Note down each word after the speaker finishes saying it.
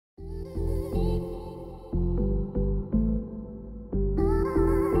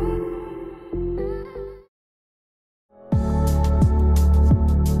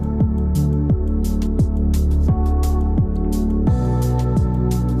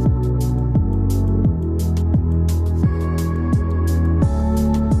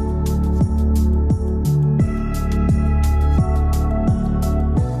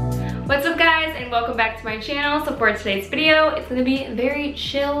today's video. It's gonna be a very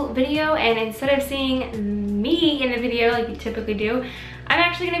chill video, and instead of seeing me in the video like you typically do, I'm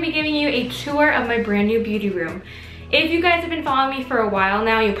actually gonna be giving you a tour of my brand new beauty room. If you guys have been following me for a while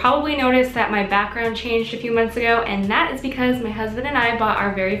now, you probably noticed that my background changed a few months ago, and that is because my husband and I bought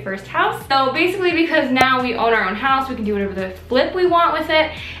our very first house. So basically because now we own our own house, we can do whatever the flip we want with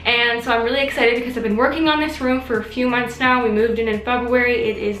it. And so I'm really excited because I've been working on this room for a few months now. We moved in February.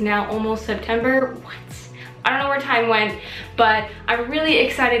 It is now almost September. What? I don't know where time went, but I'm really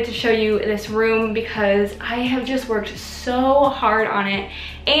excited to show you this room because I have just worked so hard on it,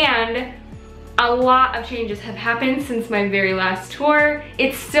 and a lot of changes have happened since my very last tour.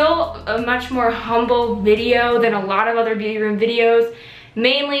 It's still a much more humble video than a lot of other beauty room videos,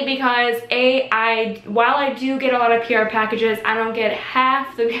 mainly because while I do get a lot of PR packages, I don't get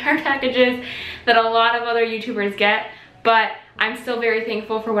half the PR packages that a lot of other YouTubers get, but I'm still very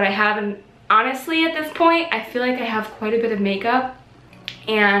thankful for what I have. And honestly, at this point, I feel like I have quite a bit of makeup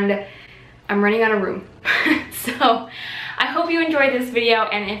and I'm running out of room. So I hope you enjoyed this video,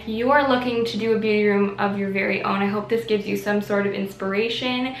 and if you are looking to do a beauty room of your very own, I hope this gives you some sort of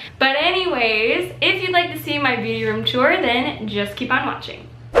inspiration. But anyways, if you'd like to see my beauty room tour, then just keep on watching.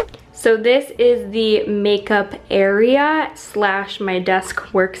 So this is the makeup area / my desk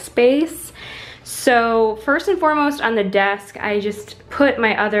workspace. So first and foremost on the desk, I just put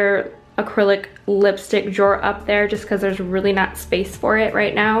my other acrylic lipstick drawer up there just because there's really not space for it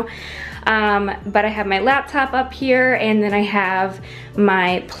right now. But I have my laptop up here, and then I have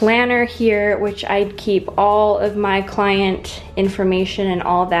my planner here, which I keep all of my client information and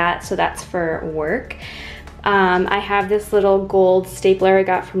all that, so that's for work. I have this little gold stapler I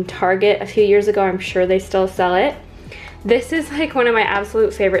got from Target a few years ago. I'm sure they still sell it. This is like one of my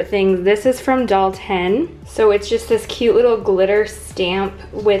absolute favorite things. This is from Doll 10. So it's just this cute little glitter stamp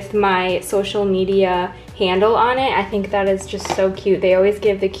with my social media handle on it. I think that is just so cute. They always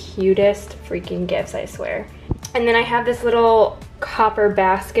give the cutest freaking gifts, I swear. And then I have this little copper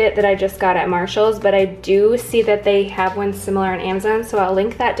basket that I just got at Marshall's, but I do see that they have one similar on Amazon, so I'll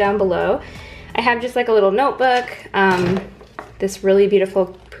link that down below. I have just like a little notebook, this really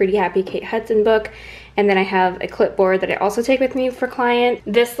beautiful Pretty Happy Kate Hudson book, and then I have a clipboard that I also take with me for client.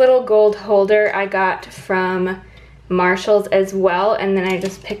 This little gold holder I got from Marshall's as well, and then I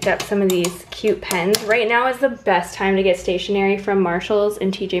just picked up some of these cute pens. Right now is the best time to get stationery from Marshall's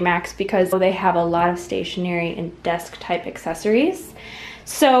and TJ Maxx because they have a lot of stationery and desk type accessories.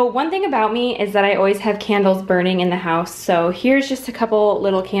 So one thing about me is that I always have candles burning in the house. So here's just a couple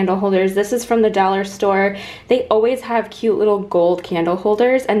little candle holders. This is from the dollar store. They always have cute little gold candle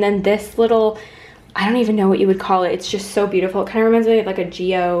holders, and then this little, I don't even know what you would call it. It's just so beautiful. It kind of reminds me of like a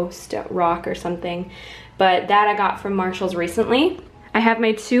geo rock or something. But that I got from Marshall's recently. I have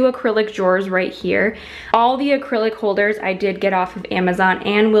my two acrylic drawers right here. All the acrylic holders I did get off of Amazon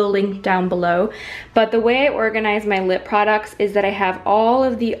and will link down below. But the way I organize my lip products is that I have all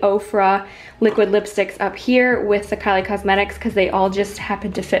of the Ofra liquid lipsticks up here with the Kylie Cosmetics because they all just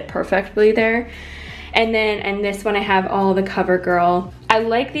happen to fit perfectly there. And then in this one I have all the CoverGirl. I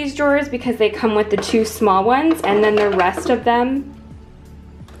like these drawers because they come with the two small ones, and then the rest of them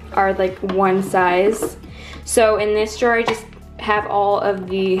are like one size. So in this drawer I just have all of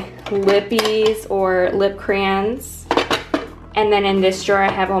the lippies or lip crayons, and then in this drawer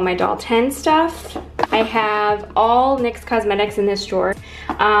I have all my Doll 10 stuff. I have all NYX Cosmetics in this drawer.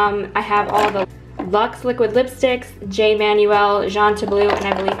 I have all the Luxe liquid lipsticks, J. Manuel, Jean Bleu, and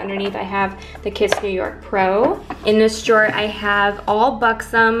I believe underneath I have the Kiss New York Pro. In this drawer I have all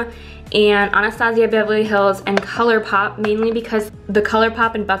Buxom and Anastasia Beverly Hills and ColourPop, mainly because the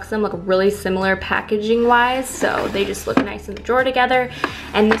ColourPop and Buxom look really similar packaging wise, so they just look nice in the drawer together.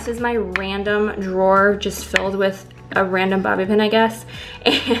 And this is my random drawer just filled with a random bobby pin, I guess,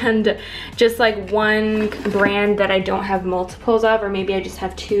 and just like one brand that I don't have multiples of, or maybe I just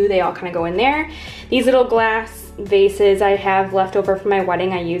have two. They all kind of go in there. These little glass vases I have left over from my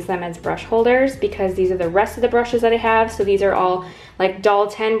wedding. I use them as brush holders because these are the rest of the brushes that I have. So these are all like Doll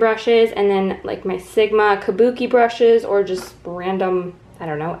 10 brushes, and then like my Sigma Kabuki brushes, or just random, I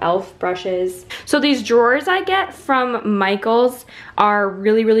don't know, elf brushes. So these drawers I get from Michaels are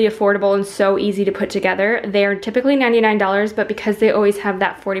really, really affordable and so easy to put together. They're typically $99, but because they always have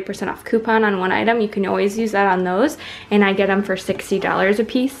that 40% off coupon on one item, you can always use that on those, and I get them for $60 a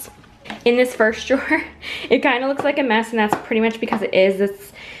piece. In this first drawer, it kind of looks like a mess, and that's pretty much because it is.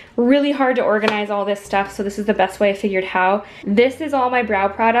 It's really hard to organize all this stuff, so this is the best way I figured how. This is all my brow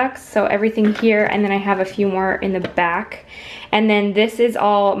products, so everything here, and then I have a few more in the back. And then this is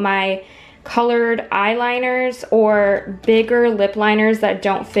all my colored eyeliners or bigger lip liners that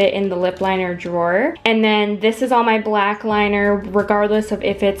don't fit in the lip liner drawer. And then this is all my black liner, regardless of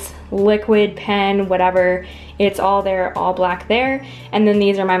if it's liquid, pen, whatever, it's all there, all black there. And then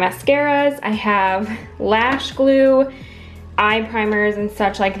these are my mascaras. I have lash glue, eye primers and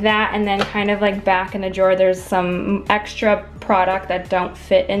such like that, and then kind of like back in the drawer there's some extra product that don't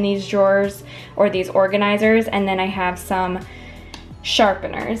fit in these drawers or these organizers, and then I have some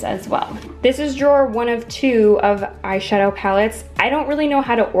sharpeners as well. This is drawer 1 of 2 of eyeshadow palettes. I don't really know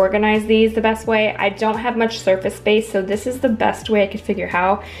how to organize these the best way. I don't have much surface space, so this is the best way I could figure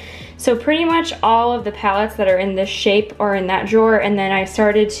how. So pretty much all of the palettes that are in this shape are in that drawer, and then I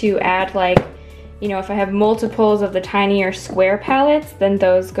started to add, like, you know, if I have multiples of the tinier square palettes, then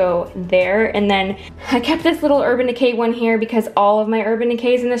those go there. And then I kept this little Urban Decay one here because all of my Urban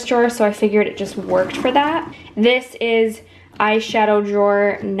Decay is in this drawer, so I figured it just worked for that. This is eyeshadow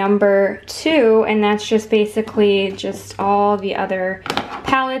drawer number 2, and that's just basically just all the other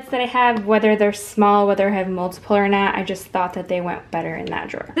palettes that I have, whether they're small, whether I have multiple or not. I just thought that they went better in that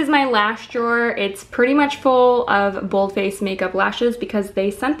drawer. This is my lash drawer. It's pretty much full of bold-face makeup lashes because they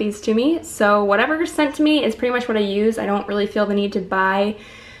sent these to me. So whatever is sent to me is pretty much what I use. I don't really feel the need to buy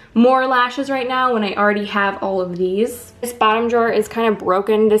more lashes right now when I already have all of these. This bottom drawer is kind of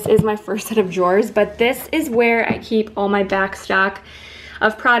broken. This is my first set of drawers, but this is where I keep all my back stock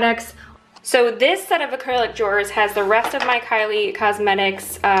of products. So this set of acrylic drawers has the rest of my Kylie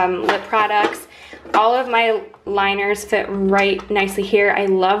Cosmetics lip products. All of my liners fit right nicely here. I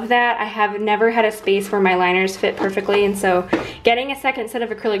love that. I have never had a space where my liners fit perfectly, and so getting a second set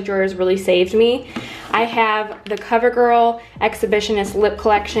of acrylic drawers really saved me. I have the CoverGirl Exhibitionist lip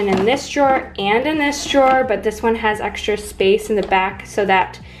collection in this drawer and in this drawer, but this one has extra space in the back so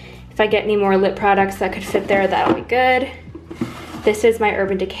that if I get any more lip products that could fit there, that'll be good. This is my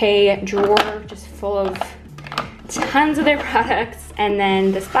Urban Decay drawer, just full of tons of their products. And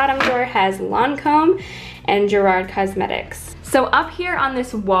then this bottom drawer has Lancome and Gerard Cosmetics. So up here on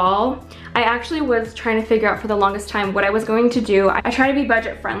this wall, I actually was trying to figure out for the longest time what I was going to do. I try to be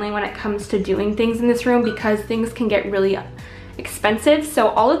budget friendly when it comes to doing things in this room because things can get really expensive. So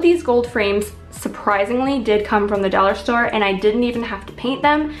all of these gold frames surprisingly did come from the dollar store, and I didn't even have to paint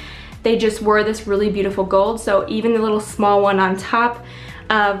them. They just were this really beautiful gold. So even the little small one on top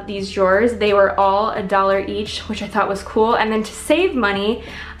of these drawers, they were all $1 each, which I thought was cool. And then to save money,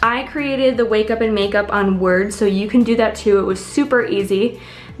 I created the Wake Up and Makeup on Word, so you can do that too. It was super easy.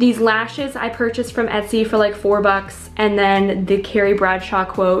 These lashes I purchased from Etsy for like $4, and then the Carrie Bradshaw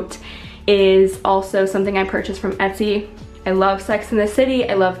quote is also something I purchased from Etsy. I love Sex and the City,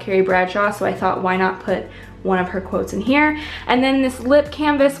 I love Carrie Bradshaw, so I thought why not put one of her quotes in here. And then this lip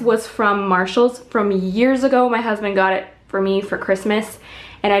canvas was from Marshall's from years ago. My husband got it for me for Christmas,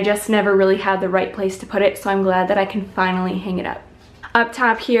 and I just never really had the right place to put it, so I'm glad that I can finally hang it up. Up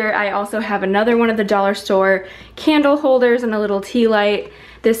top here, I also have another one of the dollar store candle holders and a little tea light.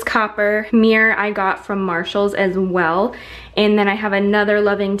 This copper mirror I got from Marshall's as well. And then I have another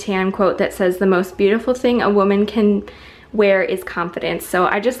Loving Tan quote that says, "The most beautiful thing a woman can wear is confidence." So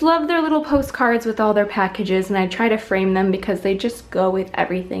I just love their little postcards with all their packages, and I try to frame them because they just go with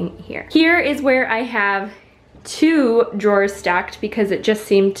everything here. Here is where I have 2 drawers stacked because it just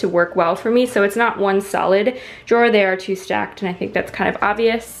seemed to work well for me. So it's not one solid drawer, they are 2 stacked, and I think that's kind of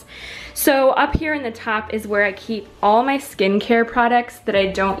obvious. So up here in the top is where I keep all my skincare products that I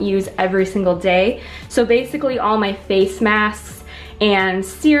don't use every single day. So basically all my face masks and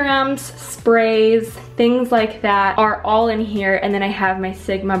serums, sprays, things like that are all in here. And then I have my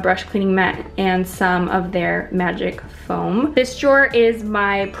Sigma brush cleaning mat and some of their magic foam. This drawer is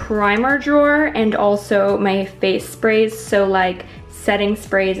my primer drawer and also my face sprays. So like setting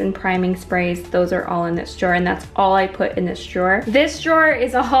sprays and priming sprays, those are all in this drawer, and that's all I put in this drawer. This drawer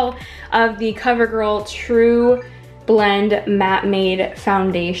is all of the CoverGirl True Blend Matte Made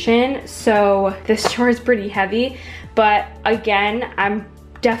Foundation. So this drawer is pretty heavy, but again, I'm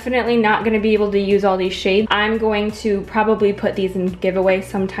definitely not gonna be able to use all these shades. I'm going to probably put these in giveaway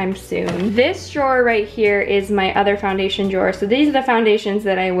sometime soon. This drawer right here is my other foundation drawer. So these are the foundations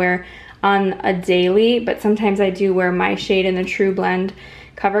that I wear on a daily, but sometimes I do wear my shade in the True Blend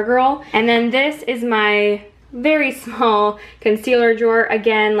CoverGirl. And then this is my very small concealer drawer.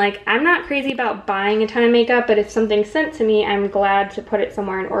 Again, like, I'm not crazy about buying a ton of makeup, but if something's sent to me, I'm glad to put it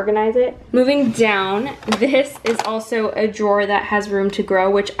somewhere and organize it. Moving down, this is also a drawer that has room to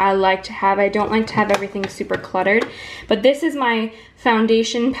grow, which I like to have. I don't like to have everything super cluttered, but this is my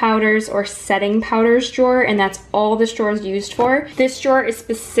foundation powders or setting powders drawer, and that's all this drawer is used for. This drawer is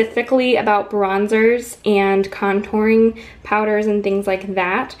specifically about bronzers and contouring powders and things like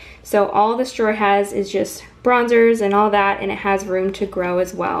that. So all this drawer has is just bronzers and all that, and it has room to grow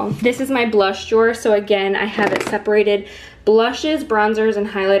as well. This is my blush drawer, so again, I have it separated. Blushes, bronzers, and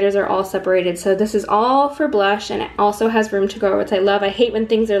highlighters are all separated. So this is all for blush, and it also has room to grow, which I love. I hate when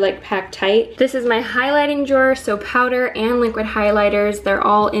things are like packed tight. This is my highlighting drawer, so powder and liquid highlighters, they're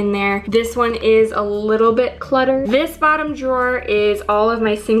all in there. This one is a little bit cluttered. This bottom drawer is all of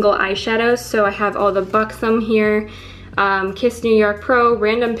my single eyeshadows, so I have all the Buxom here, Kiss New York Pro,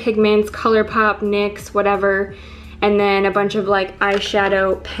 Random Pigments, ColourPop, NYX, whatever. And then a bunch of like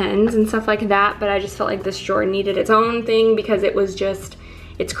eyeshadow pens and stuff like that, but I just felt like this drawer needed its own thing because it was just,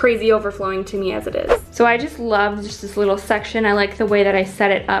 it's crazy overflowing to me as it is. So I just love just this little section. I like the way that I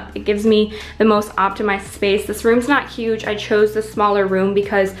set it up. It gives me the most optimized space. This room's not huge. I chose the smaller room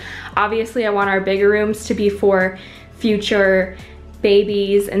because obviously I want our bigger rooms to be for future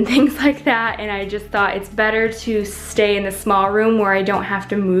babies and things like that, and I just thought it's better to stay in the small room where I don't have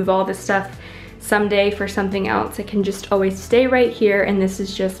to move all this stuff someday for something else. I can just always stay right here, and this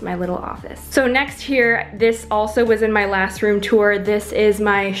is just my little office. So next here, this also was in my last room tour. This is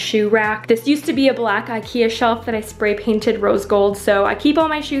my shoe rack. This used to be a black IKEA shelf that I spray painted rose gold, so I keep all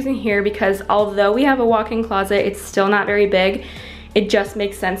my shoes in here because although we have a walk-in closet, it's still not very big. It just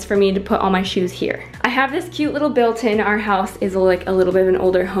makes sense for me to put all my shoes here. I have this cute little built-in. Our house is like a little bit of an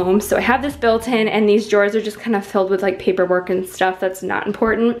older home, so I have this built-in, and these drawers are just kind of filled with like paperwork and stuff that's not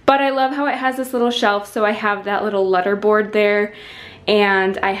important. But I love how it has this little shelf, so I have that little letter board there.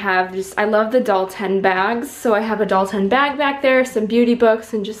 And I have just, I love the Doll 10 bags. So I have a Doll 10 bag back there, some beauty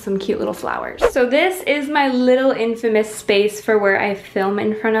books, and just some cute little flowers. So this is my little infamous space for where I film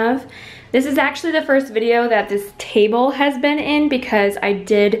in front of. This is actually the first video that this table has been in because I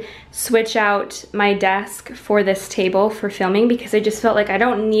did switch out my desk for this table for filming because I just felt like I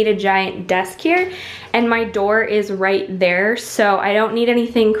don't need a giant desk here, and my door is right there, so I don't need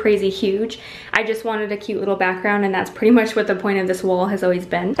anything crazy huge. I just wanted a cute little background, and that's pretty much what the point of this wall has always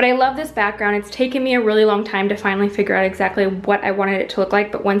been. But I love this background. It's taken me a really long time to finally figure out exactly what I wanted it to look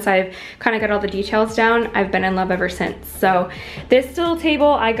like, but once I've kind of got all the details down, I've been in love ever since. So this little table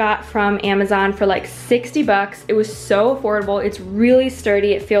I got from Amazon for like 60 bucks. It was so affordable. It's really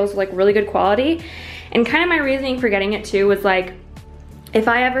sturdy. It feels like really good quality. And kind of my reasoning for getting it too was like, if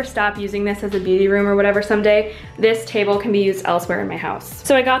I ever stop using this as a beauty room or whatever someday, this table can be used elsewhere in my house.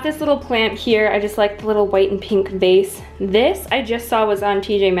 So I got this little plant here. I just like the little white and pink vase. This I just saw was on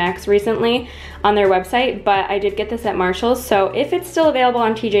TJ Maxx recently on their website, but I did get this at Marshall's. So if it's still available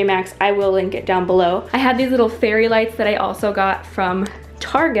on TJ Maxx, I will link it down below. I had these little fairy lights that I also got from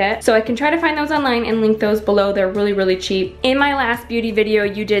Target, so I can try to find those online and link those below. They're really, really cheap. In my last beauty video,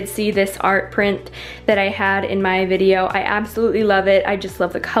 you did see this art print that I had in my video. I absolutely love it. I just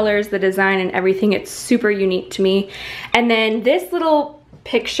love the colors, the design, and everything. It's super unique to me. And then this little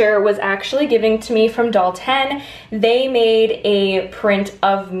picture was actually given to me from Doll 10. They made a print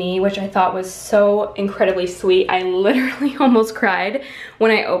of me, which I thought was so incredibly sweet. I literally almost cried when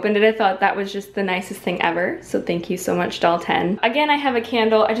I opened it. I thought that was just the nicest thing ever. So thank you so much, Doll 10. Again, I have a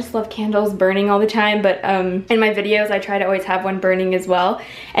candle. I just love candles burning all the time, but in my videos, I try to always have one burning as well.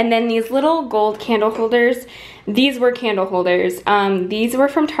 And then these little gold candle holders. These were candle holders. These were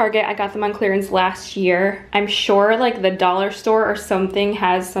from Target. I got them on clearance last year. I'm sure like the dollar store or something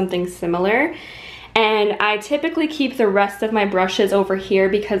has something similar. And I typically keep the rest of my brushes over here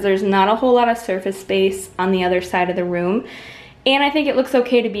because there's not a whole lot of surface space on the other side of the room. And I think it looks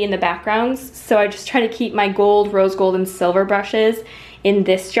okay to be in the backgrounds. So I just try to keep my gold, rose gold, and silver brushes in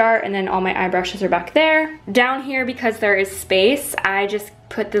this jar, and then all my eye brushes are back there. Down here, because there is space, I just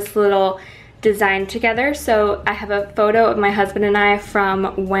put this little design together. So I have a photo of my husband and I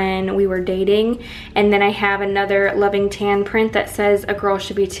from when we were dating, and then I have another Loving Tan print that says a girl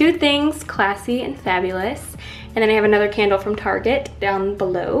should be two things, classy and fabulous. And then I have another candle from Target down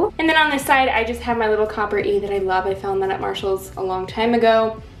below. And then on this side, I just have my little copper E that I love. I found that at Marshall's a long time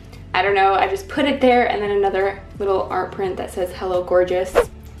ago. I don't know, I just put it there, and then another little art print that says hello gorgeous.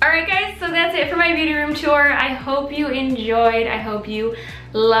 Alright guys, so that's it for my beauty room tour. I hope you enjoyed. I hope you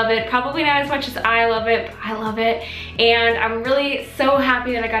love it. Probably not as much as I love it, but I love it. And I'm really so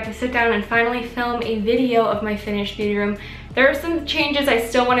happy that I got to sit down and finally film a video of my finished beauty room. There are some changes I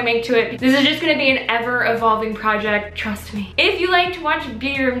still want to make to it. This is just going to be an ever-evolving project, trust me. If you like to watch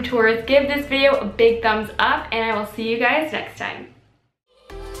beauty room tours, give this video a big thumbs up, and I will see you guys next time.